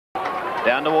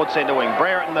Down towards centre wing.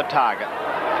 Brereton the target.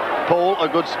 Poole a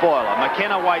good spoiler.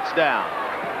 McKenna waits down.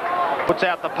 Puts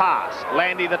out the pass.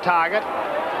 Landy the target.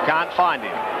 Can't find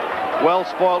him. Well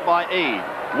spoiled by Eade.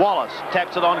 Wallace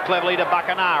taps it on cleverly to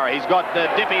Buckenara. He's got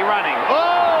Dippy running.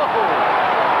 Oh!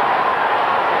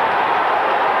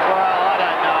 Well, I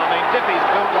don't know. I mean, Dippy's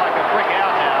built like a brick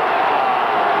outhouse.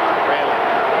 Really.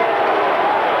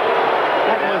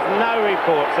 That was no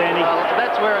report, Sandy. Well,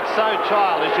 that's where it's so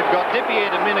childish. You've got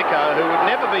DiPierdomenico, who would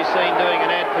never be seen doing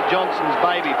an ad for Johnson's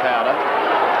baby powder,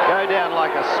 go down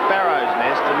like a sparrow's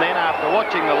nest, and then after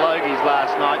watching the Logies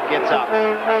last night, gets up.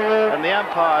 And the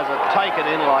umpires are taken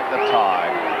in like the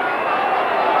tide.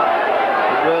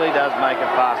 It really does make a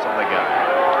farce of the game.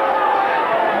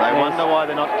 And they wonder why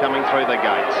they're not coming through the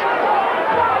gates.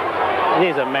 It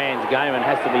is a man's game and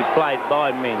has to be played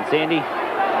by men, Sandy.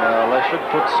 Well, they should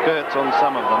put skirts on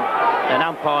some of them. And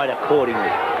umpired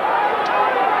accordingly.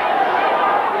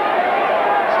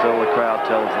 Still the crowd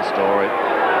tells the story.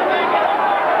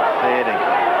 Heading.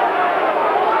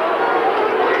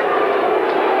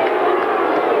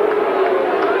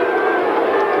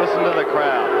 Listen to the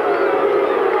crowd.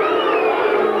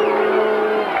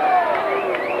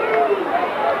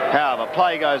 However,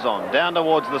 play goes on. Down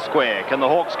towards the square. Can the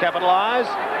Hawks capitalise?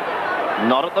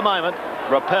 Not at the moment.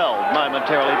 Repelled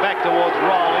momentarily. Back towards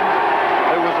Rowlings,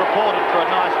 who was reported for a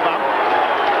nice bump.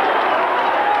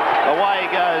 Away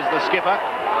goes the skipper.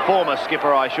 Former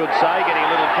skipper, I should say, getting a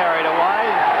little carried away.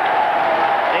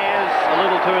 Ayres a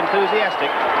little too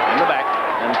enthusiastic in the back,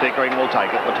 and Pickering will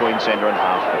take it between centre and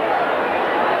half.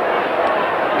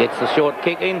 Gets the short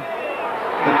kick in.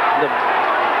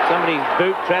 Somebody's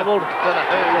boot travelled.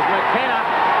 It was McKenna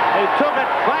who took it,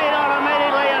 played on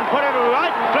immediately and put it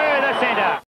right through